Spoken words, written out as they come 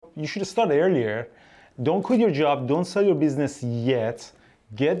you should start earlier. Don't quit your job. Don't sell your business yet.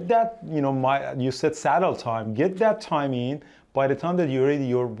 Get that, you said saddle time. Get that time in. By the time that you're ready,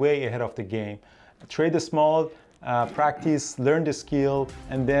 you're way ahead of the game. Trade the small, practice, learn the skill,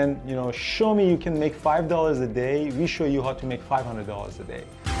 and then, show me you can make $5 a day. We show you how to make $500 a day.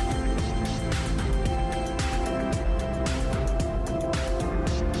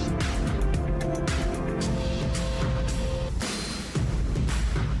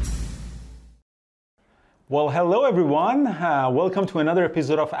 Well, hello everyone. Welcome to another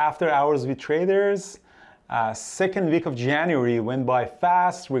episode of After Hours with Traders. Second week of January went by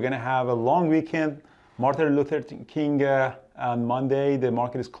fast. We're going to have a long weekend. Martin Luther King on Monday. The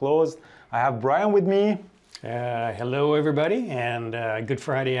market is closed. I have Brian with me. Hello everybody, and good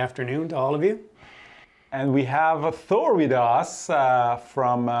Friday afternoon to all of you. And we have Thor with us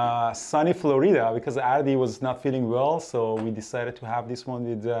from sunny Florida because Ardi was not feeling well, so we decided to have this one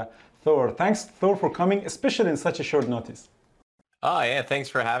with Thor. Thanks, Thor, for coming, especially in such a short notice. Oh yeah, thanks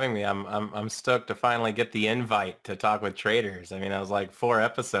for having me. I'm stoked to finally get the invite to talk with traders. I mean, I was like 4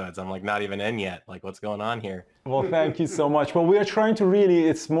 episodes. I'm like not even in yet. Like, what's going on here? Well, thank you so much. Well, we are trying to really,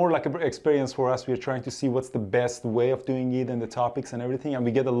 it's more like an experience for us. We're trying to see what's the best way of doing it and the topics and everything. And we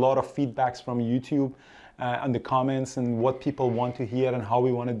get a lot of feedbacks from YouTube and the comments and what people want to hear and how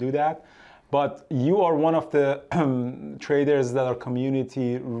we want to do that. But you are one of the traders that our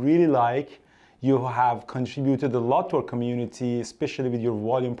community really like. You have contributed a lot to our community, especially with your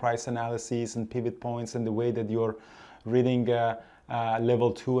volume price analysis and pivot points and the way that you're reading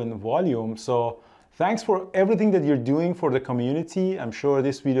level 2 and volume. So thanks for everything that you're doing for the community. I'm sure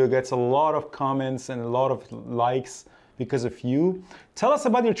this video gets a lot of comments and a lot of likes because of you. Tell us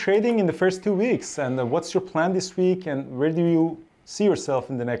about your trading in the first 2 weeks and what's your plan this week and where do you see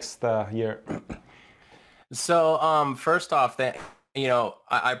yourself in the next year? So first off,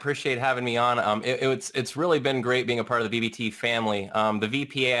 I appreciate having me on. It's really been great being a part of the BBT family. The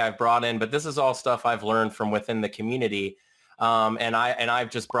VPA I've brought in, but this is all stuff I've learned from within the community, and I've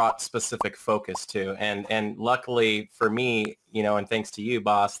just brought specific focus to. And luckily for me, and thanks to you,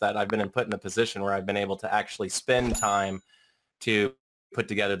 boss, that I've been put in a position where I've been able to actually spend time to put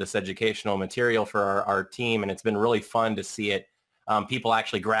together this educational material for our team, and it's been really fun to see it. People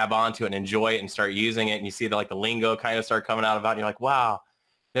actually grab onto it and enjoy it and start using it, and you see the lingo kind of start coming out about it, and you're like, wow,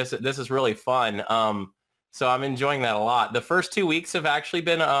 this is really fun. So I'm enjoying that a lot. The first 2 weeks have actually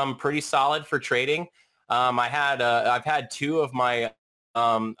been pretty solid for trading. I've had 2 of my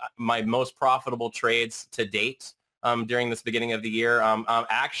my most profitable trades to date during this beginning of the year.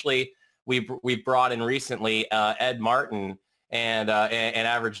 Actually, we've brought in recently Ed Martin and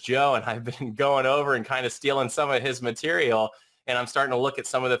Average Joe, and I've been going over and kind of stealing some of his material. And I'm starting to look at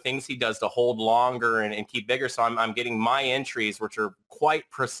some of the things he does to hold longer and keep bigger. So I'm getting my entries, which are quite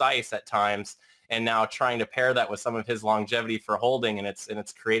precise at times, and now trying to pair that with some of his longevity for holding. And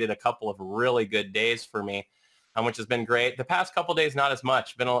it's created a couple of really good days for me, which has been great. The past couple of days, not as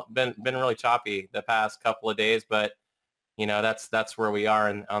much. Been really choppy the past couple of days, but that's where we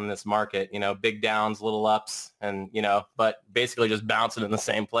are on this market. Big downs, little ups, and but basically just bouncing in the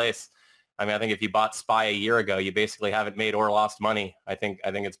same place. I mean, I think if you bought SPY a year ago, you basically haven't made or lost money. I think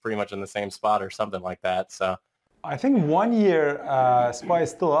it's pretty much in the same spot or something like that. So, I think 1 year SPY is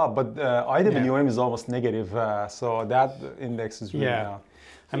still up, but IWM is almost negative. So that index is really down.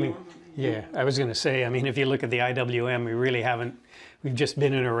 I mean, I was going to say, I mean, if you look at the IWM, we've just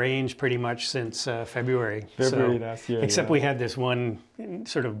been in a range pretty much since February. Last year. Except we had this one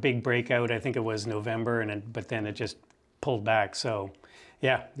sort of big breakout. I think it was November, but then it just pulled back. So.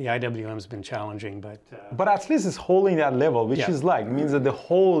 Yeah, the IWM's been challenging, but at least it's holding that level, which is means that the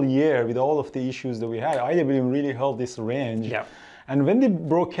whole year with all of the issues that we had, IWM really held this range. Yeah. And when they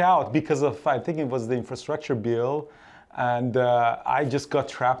broke out because of, I think it was the infrastructure bill, and I just got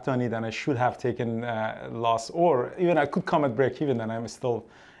trapped on it, and I should have taken loss, or even I could come at break even, and I'm still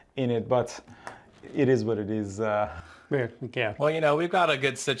in it, but it is what it is. Yeah. Well, we've got a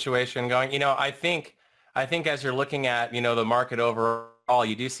good situation going. I think as you're looking at, the market overall,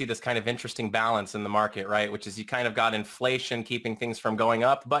 you do see this kind of interesting balance in the market, right? Which is you kind of got inflation keeping things from going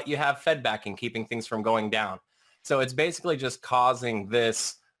up, but you have Fed backing keeping things from going down. So it's basically just causing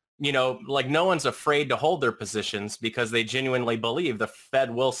this, like no one's afraid to hold their positions because they genuinely believe the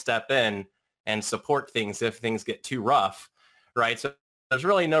Fed will step in and support things if things get too rough, right? So there's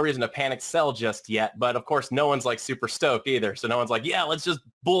really no reason to panic sell just yet, but of course no one's like super stoked either. So no one's like, yeah, let's just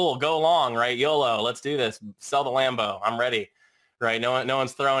go long, right? YOLO, let's do this, sell the Lambo, I'm ready, right? No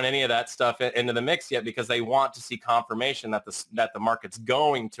one's throwing any of that stuff into the mix yet because they want to see confirmation that the market's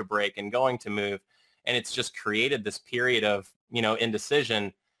going to break and going to move. And it's just created this period of,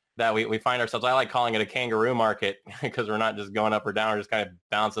 indecision that we find ourselves, I like calling it a kangaroo market because we're not just going up or down, we're just kind of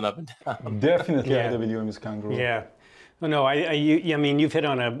bouncing up and down. Definitely Yeah. IWM is kangaroo. Yeah. Well, no, I mean, you've hit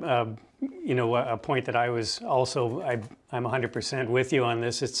on a point that I was also, I'm 100% with you on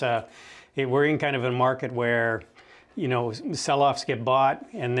this. It's we're in kind of a market where, sell-offs get bought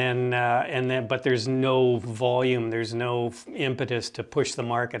and then, but there's no volume, there's no impetus to push the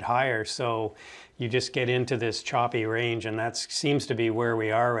market higher. So you just get into this choppy range, and that seems to be where we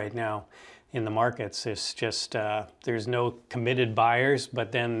are right now in the markets. It's just there's no committed buyers,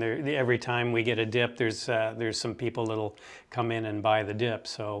 but then every time we get a dip, there's some people that'll come in and buy the dip.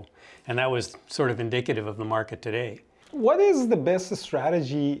 So, and that was sort of indicative of the market today. What is the best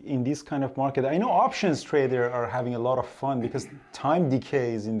strategy in this kind of market? I know options traders are having a lot of fun because time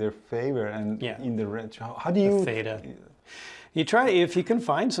decay is in their favor and in the range. How do you? The theta. You try, if you can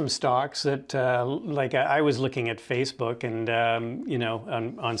find some stocks that, like I was looking at Facebook and,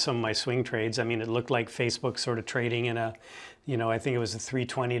 on some of my swing trades, I mean, it looked like Facebook sort of trading in a, I think it was a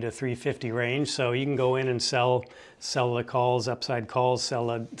 320 to 350 range. So you can go in and sell the calls, upside calls, sell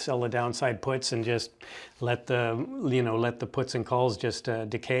the downside puts, and just let the puts and calls just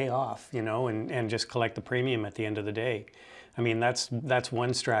decay off, and just collect the premium at the end of the day. I mean, that's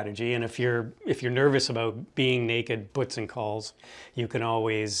one strategy. And if you're nervous about being naked puts and calls, you can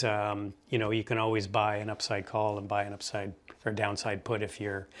always buy an upside call and buy an upside or downside put if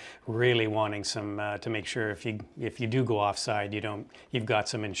you're really wanting some to make sure if you do go offside, you've got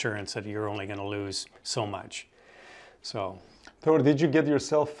some insurance that you're only going to lose so much. So, Thor, did you get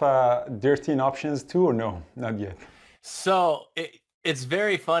yourself dirty in options too, or no? Not yet. So it's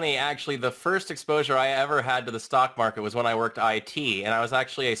very funny, actually. The first exposure I ever had to the stock market was when I worked IT, and I was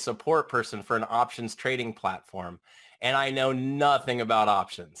actually a support person for an options trading platform, and I know nothing about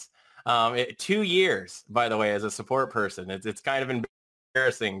options. 2 years, by the way, as a support person. It's kind of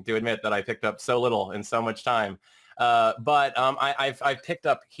embarrassing to admit that I picked up so little in so much time. But I've picked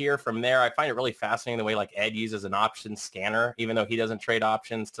up here from there. I find it really fascinating the way like Ed uses an option scanner, even though he doesn't trade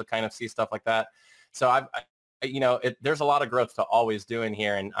options, to kind of see stuff like that. So there's a lot of growth to always do in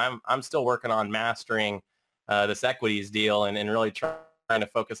here, and I'm still working on mastering this equities deal and really trying to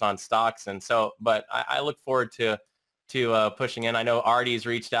focus on stocks. And so, but I look forward to pushing in. I know Artie's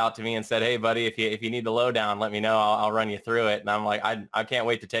reached out to me and said, "Hey, buddy, if you need the lowdown, let me know. I'll run you through it." And I'm like, I can't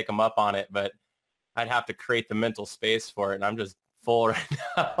wait to take him up on it, but I'd have to create the mental space for it, and I'm just full right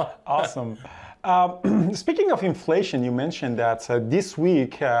now. Awesome. Speaking of inflation, you mentioned that this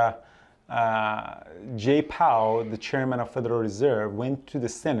week Jay Powell, the chairman of Federal Reserve, went to the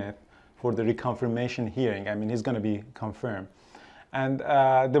Senate for the reconfirmation hearing. I mean, he's going to be confirmed. And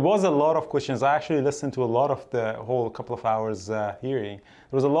there was a lot of questions. I actually listened to a lot of the whole couple of hours hearing.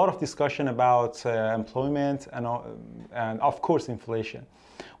 There was a lot of discussion about employment and of course, inflation.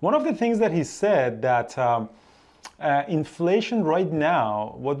 One of the things that he said that inflation right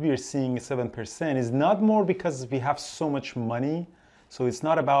now, what we are seeing 7%, is not more because we have so much money. So it's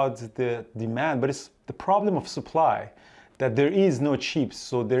not about the demand, but it's the problem of supply, that there is no chips,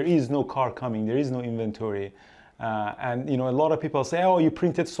 so there is no car coming, there is no inventory. And a lot of people say, oh, you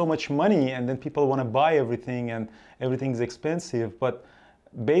printed so much money, and then people want to buy everything, and everything's expensive. But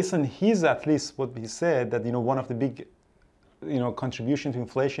based on at least what he said, that one of the big contribution to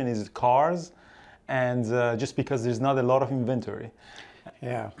inflation is cars, and just because there's not a lot of inventory.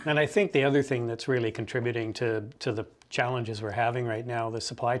 Yeah, and I think the other thing that's really contributing to the challenges we're having right now, the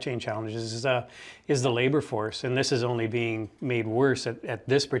supply chain challenges, is the labor force, and this is only being made worse at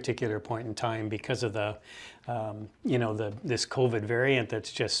this particular point in time because of the this COVID variant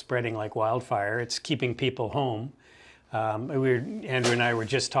that's just spreading like wildfire. It's keeping people home. Andrew and I were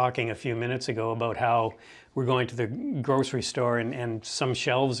just talking a few minutes ago about how we're going to the grocery store and some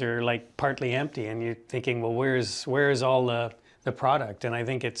shelves are like partly empty, and you're thinking, well, where's all the product? And I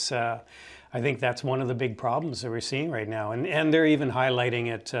think I think that's one of the big problems that we're seeing right now, and they're even highlighting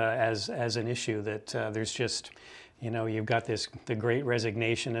it as an issue that there's just, you've got the great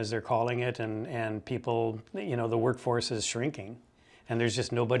resignation, as they're calling it, and people, the workforce is shrinking, and there's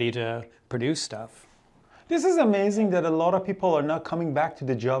just nobody to produce stuff. This is amazing that a lot of people are not coming back to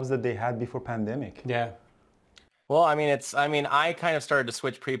the jobs that they had before pandemic. Yeah. Well, I kind of started to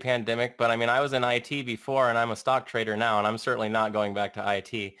switch pre-pandemic, but I was in IT before, and I'm a stock trader now, and I'm certainly not going back to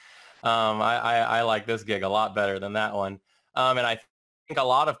IT. I like this gig a lot better than that one. And I think a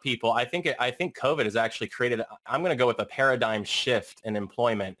lot of people, I think COVID has actually created, I'm going to go with a paradigm shift in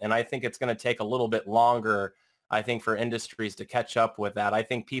employment. And I think it's going to take a little bit longer, I think, for industries to catch up with that. I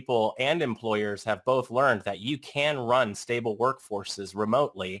think people and employers have both learned that you can run stable workforces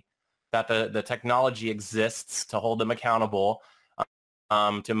remotely, that the technology exists to hold them accountable.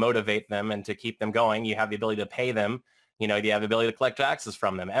 to motivate them and to keep them going. You have the ability to pay them. You know, you have the ability to collect taxes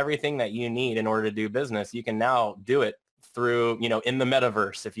from them. Everything that you need in order to do business, you can now do it through, you know, in the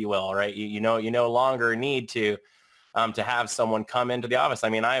metaverse, if you will, right? You no longer need to have someone come into the office. I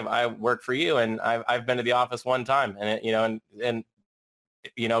mean, I work for you, and I've been to the office one time, and it, you know, and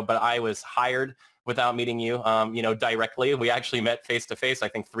you know, but I was hired without meeting you, you know, directly. We actually met face to face, I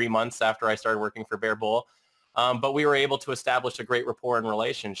think 3 months after I started working for Bear Bull. But we were able to establish a great rapport and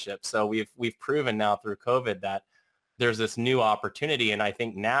relationship. So we've proven now through COVID that there's this new opportunity. And I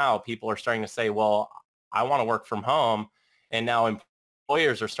think now people are starting to say, well, I want to work from home. And now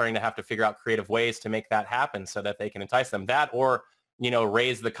employers are starting to have to figure out creative ways to make that happen so that they can entice them. That, or, you know,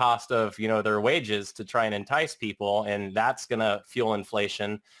 raise the cost of, you know, their wages to try and entice people. And that's going to fuel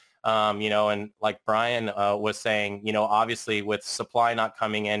inflation. You know, and like Brian was saying, you know, obviously with supply not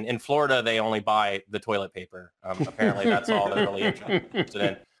coming in Florida, they only buy the toilet paper. Apparently that's all they're really interested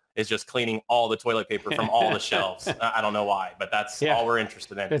in, is just cleaning all the toilet paper from all the shelves. I don't know why, but that's all we're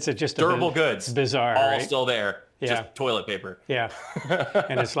interested in. It's just durable goods, bizarre, all right? still there. Just toilet paper. Yeah.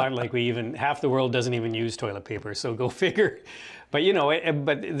 And it's not like we even, half the world doesn't even use toilet paper, so go figure. But, you know,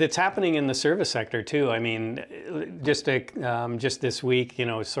 but it's happening in the service sector too. I mean, just this week, you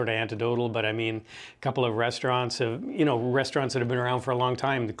know, it's sort of anecdotal, but I mean, a couple of restaurants have, you know, restaurants that have been around for a long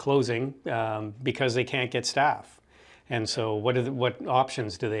time closing because they can't get staff. And so what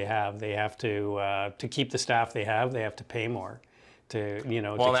options do they have? They have to keep the staff they have, they have to pay more. To, you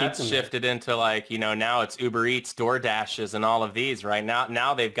know, well, to keep that's them shifted into, like, you know, now it's Uber Eats, DoorDashes, and all of these, right?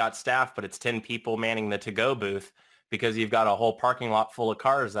 Now they've got staff, but it's 10 people manning the to-go booth because you've got a whole parking lot full of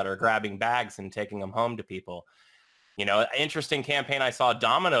cars that are grabbing bags and taking them home to people. You know, an interesting campaign I saw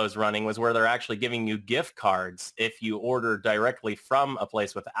Domino's running was where they're actually giving you gift cards if you order directly from a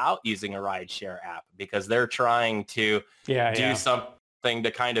place without using a rideshare app, because they're trying to do something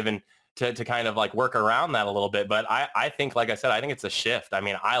to kind of to kind of like work around that a little bit. But I think, like I said, I think it's a shift. I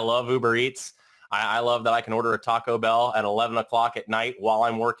mean, I love Uber Eats. I love that I can order a Taco Bell at 11 o'clock at night while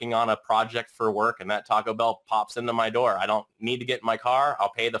I'm working on a project for work, and that Taco Bell pops into my door. I don't need to get in my car.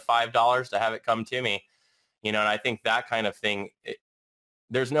 I'll pay the $5 to have it come to me. You know, and I think that kind of thing,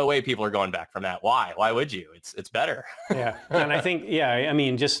 there's no way people are going back from that. Why? Why would you? It's better. Yeah, and I think, I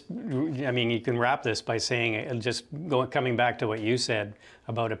mean, you can wrap this by saying, coming back to what you said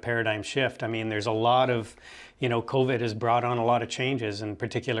about a paradigm shift. I mean, there's a lot of, you know, COVID has brought on a lot of changes, and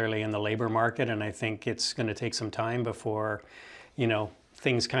particularly in the labor market. And I think it's going to take some time before, you know,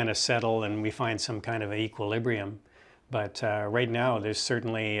 things kind of settle and we find some kind of equilibrium. But right now, there's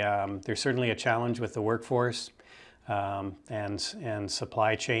certainly a challenge with the workforce. And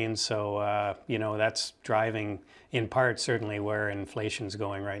supply chain. So, you know, that's driving in part certainly where inflation's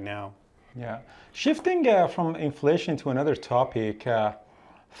going right now. Yeah. Shifting from inflation to another topic,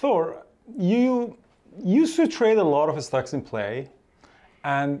 Thor, you used to trade a lot of stocks in play,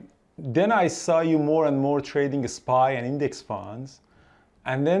 and then I saw you more and more trading SPY and index funds,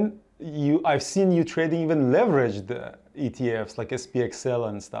 and then I've seen you trading even leveraged ETFs like SPXL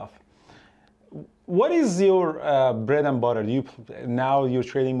and stuff. What is your bread and butter? Now you're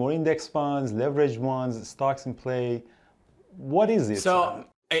trading more index funds, leveraged ones, stocks in play. What is it? So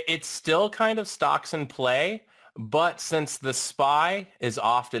it's still kind of stocks in play, but since the SPY is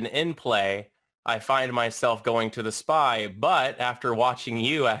often in play, I find myself going to the SPY. But after watching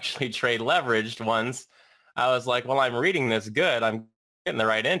you actually trade leveraged ones, I was like, well, I'm reading this good. I'm getting the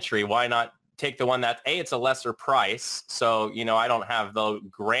right entry. Why not take the one that, it's a lesser price. So, you know, I don't have the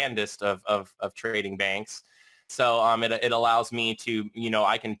grandest of trading banks. So it allows me to, you know,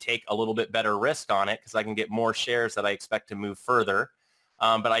 I can take a little bit better risk on it because I can get more shares that I expect to move further.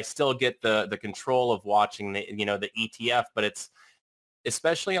 But I still get the control of watching the, you know, the ETF. But it's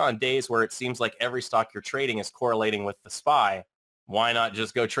especially on days where it seems like every stock you're trading is correlating with the SPY. Why not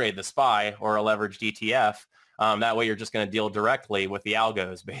just go trade the SPY or a leveraged ETF? That way you're just going to deal directly with the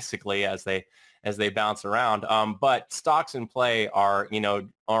algos basically as they bounce around. But stocks in play are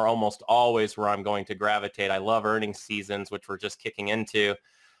almost always where I'm going to gravitate. I love earnings seasons, which we're just kicking into,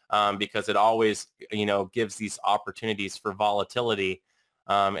 because it always, you know, gives these opportunities for volatility.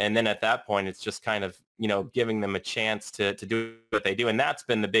 And then at that point, it's just kind of, you know, giving them a chance to do what they do. And that's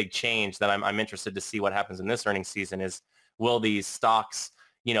been the big change that I'm interested to see what happens in this earnings season is, will these stocks,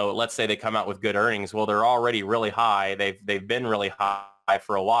 you know, let's say they come out with good earnings. Well, they're already really high. They've been really high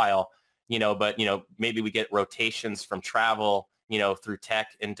for a while, you know, but, you know, maybe we get rotations from travel, you know, through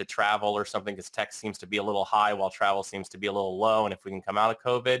tech into travel or something, because tech seems to be a little high while travel seems to be a little low. And if we can come out of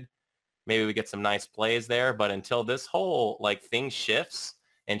COVID, maybe we get some nice plays there. But until this whole like thing shifts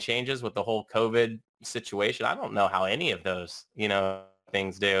and changes with the whole COVID situation, I don't know how any of those, you know,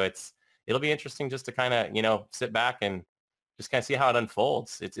 things do. It'll be interesting just to kind of, you know, sit back and just kind of see how it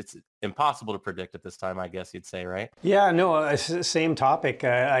unfolds. It's impossible to predict at this time, I guess you'd say, right? Yeah, no, same topic.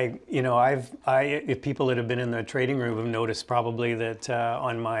 If people that have been in the trading room have noticed probably that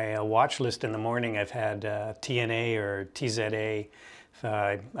on my watch list in the morning, I've had TNA or TZA.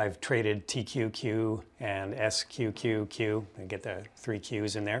 I've traded TQQ and SQQQ. I get the 3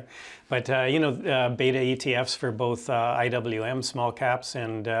 Qs in there. But, beta ETFs for both IWM, small caps,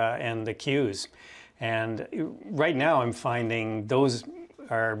 and the Qs. And right now I'm finding those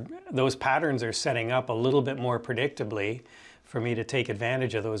patterns are setting up a little bit more predictably for me to take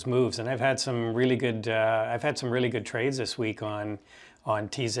advantage of those moves. And I've had some really good trades this week on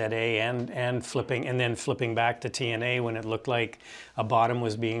TZA and flipping back to TNA when it looked like a bottom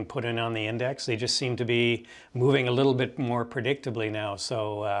was being put in on the index. They just seem to be moving a little bit more predictably now.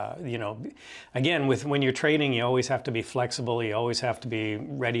 So, again, when you're trading, you always have to be flexible. You always have to be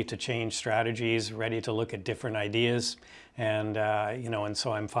ready to change strategies, ready to look at different ideas. And, and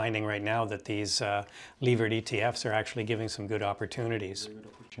so I'm finding right now that these levered ETFs are actually giving some good opportunities.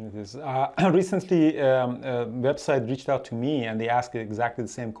 Recently, a website reached out to me and they asked exactly the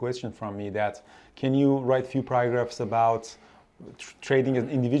same question from me, that can you write a few paragraphs about trading in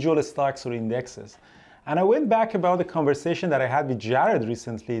individual stocks or indexes? And I went back about the conversation that I had with Jared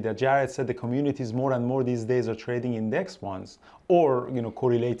recently, that Jared said the communities more and more these days are trading index ones or,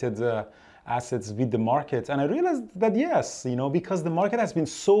 correlated assets with the market. And I realized that yes, because the market has been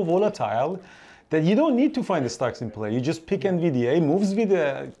so volatile that you don't need to find the stocks in play. You just pick NVDA, moves with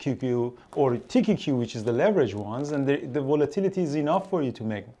the QQ or TQQ, which is the leverage ones, and the volatility is enough for you to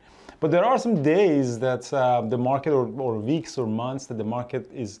make. But there are some days that the market, or weeks or months, that the market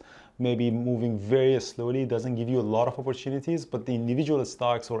is maybe moving very slowly, doesn't give you a lot of opportunities, but the individual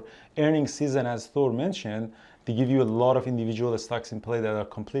stocks or earnings season, as Thor mentioned, they give you a lot of individual stocks in play that are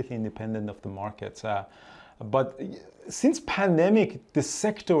completely independent of the markets. But since pandemic, the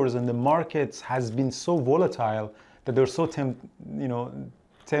sectors and the markets has been so volatile that they're so it's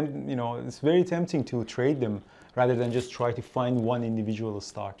very tempting to trade them rather than just try to find one individual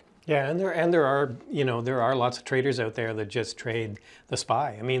stock. Yeah, and there are lots of traders out there that just trade the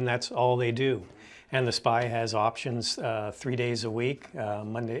SPY. I mean, that's all they do. And the SPY has options 3 days a week,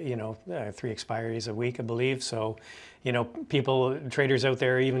 Monday, 3 expiries a week, I believe. So, traders out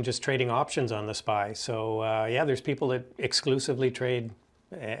there are even just trading options on the SPY. So, there's people that exclusively trade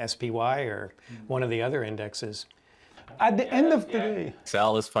SPY or one of the other indexes. At the end of the day,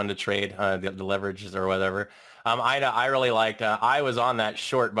 Excel is fun to trade, the leverages or whatever. I really liked. I was on that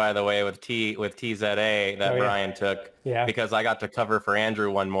short, by the way, with TZA that Brian took, because I got to cover for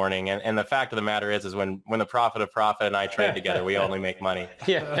Andrew one morning, and the fact of the matter is when the Profit of Profit and I trade together, we only make money.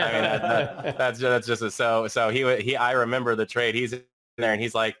 Yeah, I mean that's just so he I remember the trade. He's in there and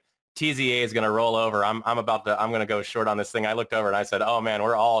he's like, TZA is going to roll over. I'm going to go short on this thing. I looked over and I said, oh man,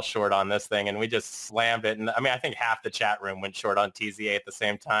 we're all short on this thing, and we just slammed it. And I mean, I think half the chat room went short on TZA at the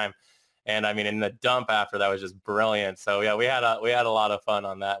same time. And I mean, in the dump after that was just brilliant. So yeah, we had a lot of fun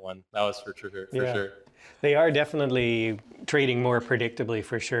on that one. That was for sure. They are definitely trading more predictably,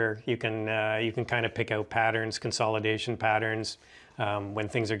 for sure. You can kind of pick out patterns, consolidation patterns, when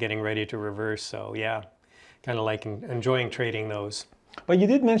things are getting ready to reverse. So yeah, kind of like enjoying trading those. But you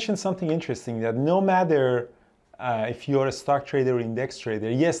did mention something interesting, that no matter if you're a stock trader or index trader,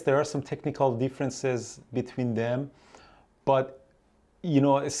 yes, there are some technical differences between them, but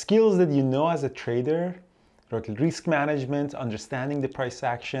skills that as a trader, like risk management, understanding the price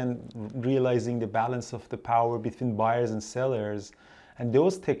action, realizing the balance of the power between buyers and sellers, and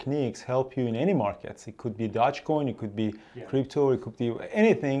those techniques help you in any markets. It could be Dogecoin, it could be crypto, it could be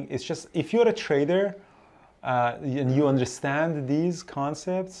anything. It's just, if you're a trader and you understand these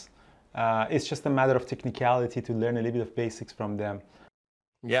concepts, it's just a matter of technicality to learn a little bit of basics from them.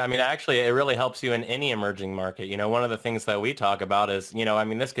 Yeah, I mean, actually, it really helps you in any emerging market. One of the things that we talk about is,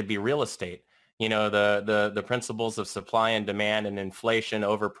 this could be real estate. The principles of supply and demand and inflation,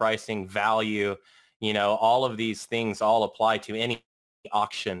 overpricing, value, all of these things all apply to any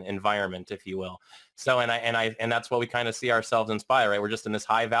auction environment, if you will. So, and that's what we kind of see ourselves in SPY, right? We're just in this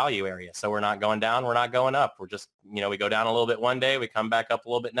high value area. So we're not going down, we're not going up. We're just, we go down a little bit one day, we come back up a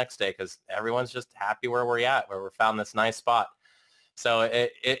little bit next day, because everyone's just happy where we're at, where we're found this nice spot. So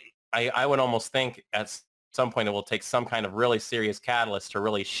I would almost think at some point it will take some kind of really serious catalyst to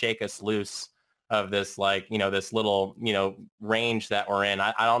really shake us loose of this, this little, range that we're in.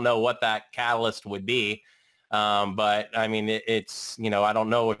 I don't know what that catalyst would be. But I mean, it's, I don't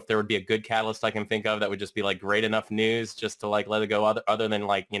know if there would be a good catalyst I can think of that would just be like great enough news just to like let it go, other than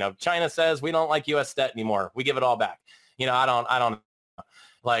like, China says we don't like US debt anymore, we give it all back. I don't know.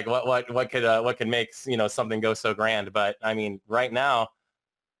 Like what could make, you know, something go so grand? But I mean, right now,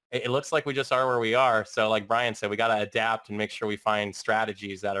 it looks like we just are where we are. So like Brian said, we got to adapt and make sure we find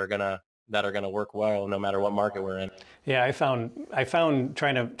strategies that are gonna work well no matter what market we're in. Yeah, I found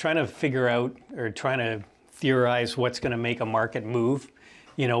trying to figure out or trying to theorize what's going to make a market move,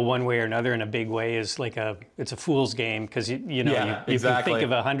 you know, one way or another in a big way is like it's a fool's game, because you can think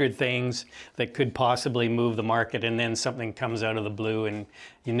of 100 things that could possibly move the market, and then something comes out of the blue and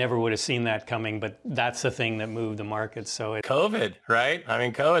you never would have seen that coming, but that's the thing that moved the market. So COVID, right? I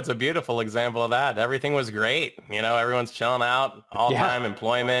mean, COVID's a beautiful example of that. Everything was great. You know, everyone's chilling out, all-time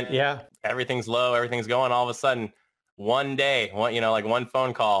employment. Yeah. Everything's low, everything's going. All of a sudden, one day, like one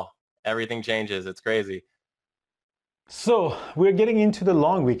phone call, everything changes. It's crazy. So we're getting into the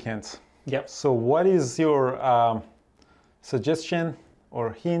long weekend. Yep. So what is your suggestion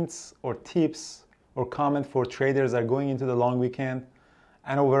or hints or tips or comment for traders that are going into the long weekend?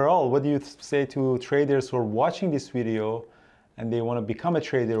 And overall, what do you say to traders who are watching this video and they want to become a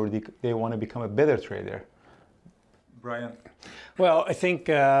trader, or they want to become a better trader? Brian? Well, I think,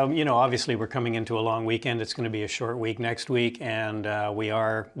 you know, obviously we're coming into a long weekend. It's going to be a short week next week, and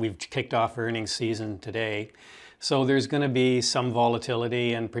we've kicked off earnings season today. So there's going to be some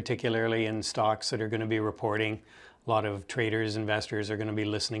volatility, and particularly in stocks that are going to be reporting. A lot of traders, investors are going to be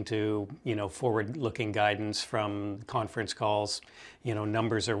listening to, you know, forward-looking guidance from conference calls. You know,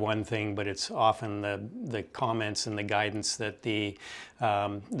 numbers are one thing, but it's often the comments and the guidance that the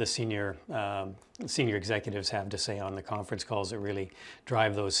senior executives have to say on the conference calls that really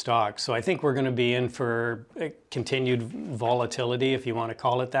drive those stocks. So I think we're going to be in for continued volatility, if you want to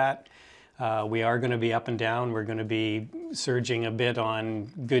call it that. We are going to be up and down. We're going to be surging a bit on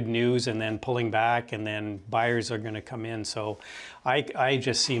good news and then pulling back, and then buyers are going to come in. So I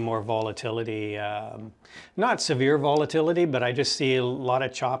just see more volatility, not severe volatility, but I just see a lot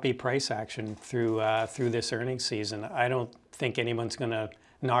of choppy price action through this earnings season. I don't think anyone's going to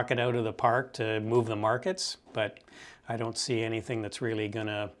knock it out of the park to move the markets, but I don't see anything that's really going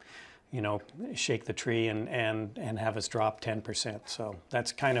to, you know, shake the tree and have us drop 10%. So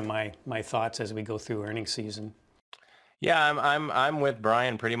that's kind of my thoughts as we go through earnings season. Yeah, I'm with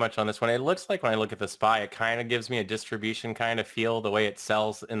Brian pretty much on this one. It looks like when I look at the SPY, it kind of gives me a distribution kind of feel, the way it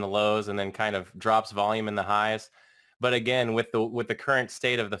sells in the lows and then kind of drops volume in the highs. But again, with the current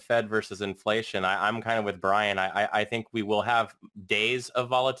state of the Fed versus inflation, I'm kind of with Brian. I think we will have days of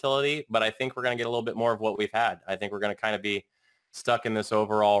volatility, but I think we're going to get a little bit more of what we've had. I think we're going to kind of be stuck in this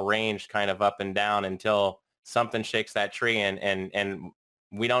overall range, kind of up and down, until something shakes that tree, and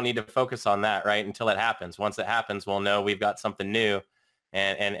we don't need to focus on that, right, until it happens. Once it happens, we'll know we've got something new,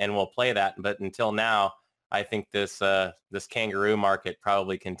 and we'll play that. But until now, I think this kangaroo market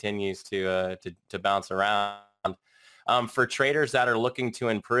probably continues to bounce around. For traders that are looking to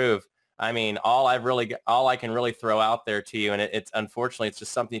improve, I mean, all I can really throw out there to you, and it's unfortunately, it's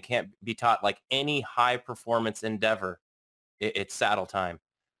just something you can't be taught. Like any high performance endeavor, it's saddle time.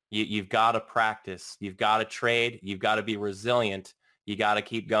 You've got to practice. You've got to trade. You've got to be resilient. You got to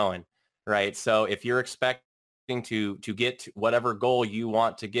keep going, right? So if you're expecting to get to whatever goal you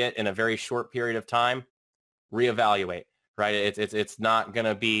want to get in a very short period of time, reevaluate, right? It's not going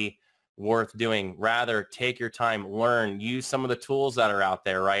to be worth doing. Rather, take your time, learn, use some of the tools that are out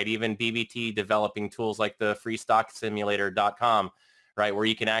there, right? Even BBT developing tools like the freestocksimulator.com, right? Where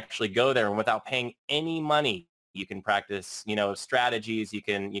you can actually go there and without paying any money, you can practice, you know, strategies. You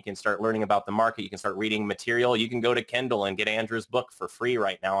can start learning about the market. You can start reading material. You can go to Kindle and get Andrew's book for free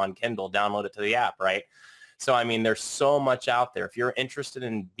right now on Kindle. Download it to the app, right? So, I mean, there's so much out there. If you're interested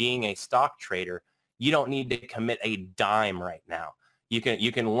in being a stock trader, you don't need to commit a dime right now. You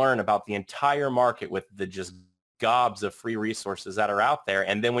can learn about the entire market with the just gobs of free resources that are out there.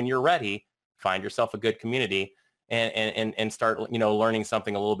 And then when you're ready, find yourself a good community and start, you know, learning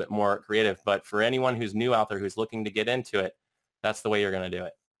something a little bit more creative. But for anyone who's new out there who's looking to get into it, that's the way you're going to do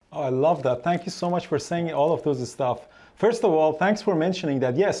it. Oh, I love that. Thank you so much for saying all of those stuff. First of all, thanks for mentioning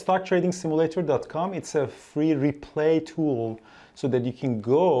that. Yes, stocktradingsimulator.com, it's a free replay tool so that you can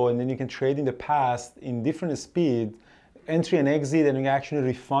go and then you can trade in the past in different speed, entry and exit, and you can actually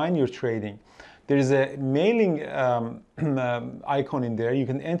refine your trading. There is a mailing icon in there. You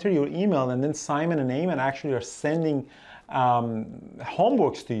can enter your email and then Simon and Eamon actually are sending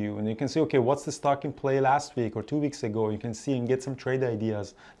homeworks to you, and you can say, okay, what's the stock in play last week or 2 weeks ago? You can see and get some trade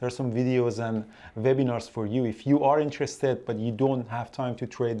ideas. There are some videos and webinars for you if you are interested but you don't have time to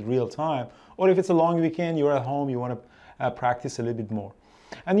trade real time, or if it's a long weekend, you're at home, you want to practice a little bit more.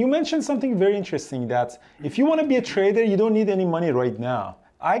 And you mentioned something very interesting, that if you want to be a trader, you don't need any money right now.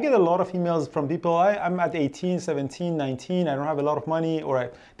 I get a lot of emails from people, I'm at 18, 17, 19, I don't have a lot of money,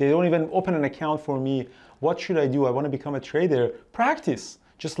 or they don't even open an account for me. What should I do? I want to become a trader. Practice.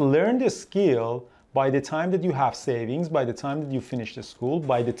 Just learn the skill. By the time that you have savings, by the time that you finish the school,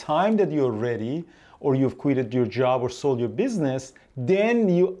 by the time that you're ready, or you've quitted your job or sold your business, then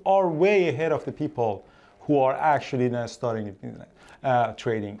you are way ahead of the people who are actually now starting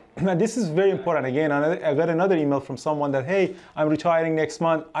trading. And this is very important. Again, I got another email from someone that, hey, I'm retiring next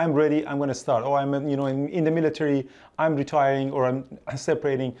month. I'm ready. I'm going to start. Oh, I'm in the military. I'm retiring or I'm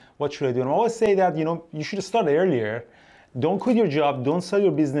separating. What should I do? And I always say that you should start earlier. Don't quit your job. Don't sell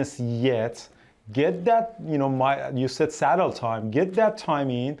your business yet. Get that you said saddle time. Get that time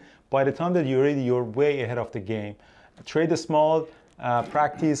in. By the time that you're ready, you're way ahead of the game. Trade the small.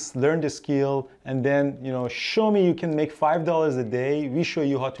 Practice, learn the skill, and then show me you can make $5 a day. We show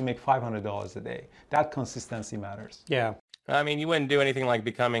you how to make $500 a day. That consistency matters. Yeah. I mean, you wouldn't do anything like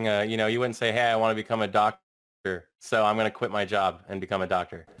becoming you wouldn't say, hey, I want to become a doctor, so I'm going to quit my job and become a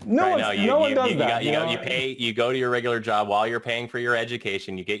doctor. No, right? No one does that. You go to your regular job while you're paying for your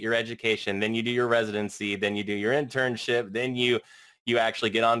education. You get your education, then you do your residency, then you do your internship, then you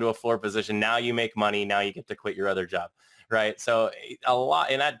actually get onto a floor position. Now you make money. Now you get to quit your other job. Right. So a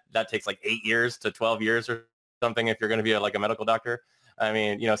lot, and that takes like 8 years to 12 years or something if you're going to be like a medical doctor. I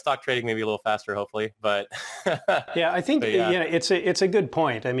mean, stock trading maybe a little faster, hopefully, but yeah, I think it's a good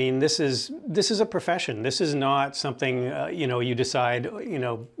point. I mean, this is a profession. This is not something you decide.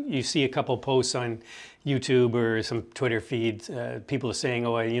 You see a couple posts on YouTube or some Twitter feeds. People are saying,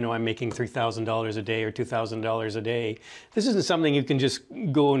 oh, I'm making $3,000 a day or $2,000 a day. This isn't something you can just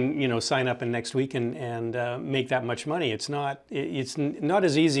go and sign up in next week and make that much money. It's not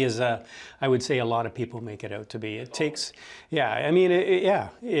as easy as I would say a lot of people make it out to be. It takes,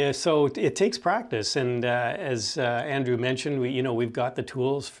 so it takes practice. And as Andrew mentioned, we've got the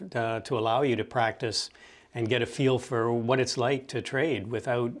tools to allow you to practice and get a feel for what it's like to trade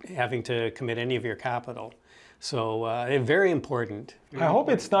without having to commit any of your capital. So very important. I hope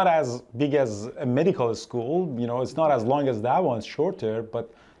it's not as big as a medical school. It's not as long as that one. It's shorter,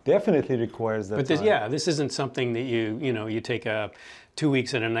 but definitely requires that. But this isn't something that you take a 2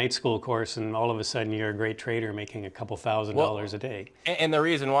 weeks in a night school course and all of a sudden you're a great trader making a couple $1,000s a day. And the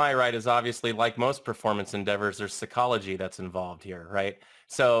reason why, right, is obviously like most performance endeavors, there's psychology that's involved here, right?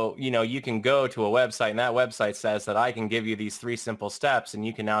 So, you can go to a website and that website says that I can give you these 3 simple steps and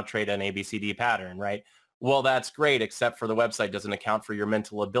you can now trade an ABCD pattern, right? Well, that's great, except for the website doesn't account for your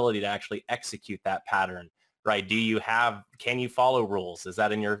mental ability to actually execute that pattern, right? Can you follow rules? Is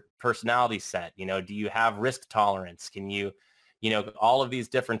that in your personality set? Do you have risk tolerance? Can you, all of these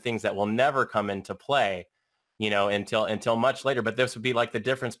different things that will never come into play, until much later. But this would be like the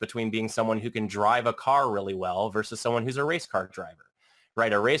difference between being someone who can drive a car really well versus someone who's a race car driver.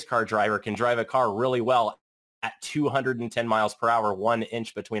 Right, a race car driver can drive a car really well at 210 miles per hour, 1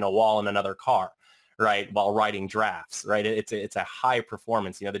 inch between a wall and another car, right, while riding drafts, right? It's a high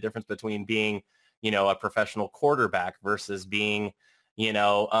performance. The difference between being, a professional quarterback versus being,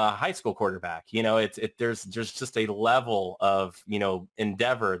 a high school quarterback. There's just a level of,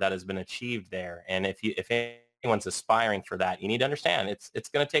 endeavor that has been achieved there. And if anyone's aspiring for that, you need to understand it's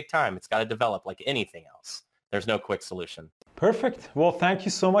going to take time. It's got to develop like anything else. There's no quick solution. Perfect. Well, thank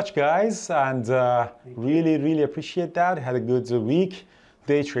you so much, guys. And really, really appreciate that. Had a good week.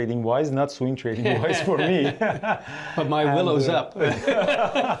 Day trading wise, not swing trading wise for me. But my willow's up. my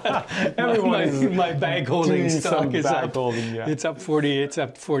bag holding stock is up. Yeah. It's up 40. It's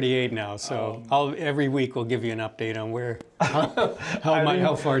up 48 now. So every week we'll give you an update on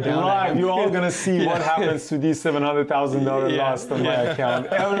how far down. Live, you're all gonna see what happens to these $700,000 lost on my account.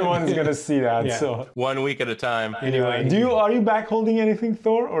 Everyone's gonna see that. Yeah. So 1 week at a time. Anyway, are you back holding anything,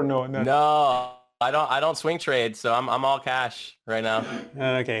 Thor, or no? No. I don't swing trade, so I'm all cash right now.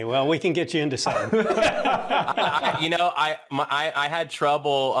 Okay, well, we can get you into something. I had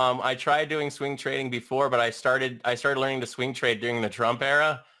trouble. I tried doing swing trading before, but I started learning to swing trade during the Trump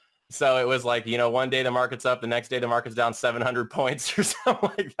era. So it was like, one day the market's up, the next day the market's down 700 points or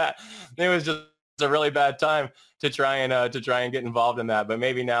something like that. It was just a really bad time to try and get involved in that. But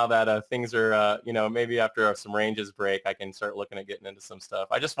maybe now that things are, maybe after some ranges break, I can start looking at getting into some stuff.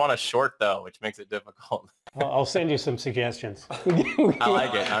 I just want to short though, which makes it difficult. I'll send you some suggestions. I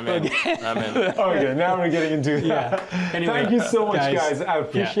like it. I'm in. Okay, now we're getting into it. Yeah. Anyway, thank you so much, guys. I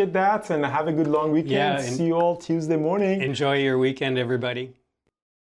appreciate that, and have a good long weekend. Yeah, see you all Tuesday morning. Enjoy your weekend, everybody.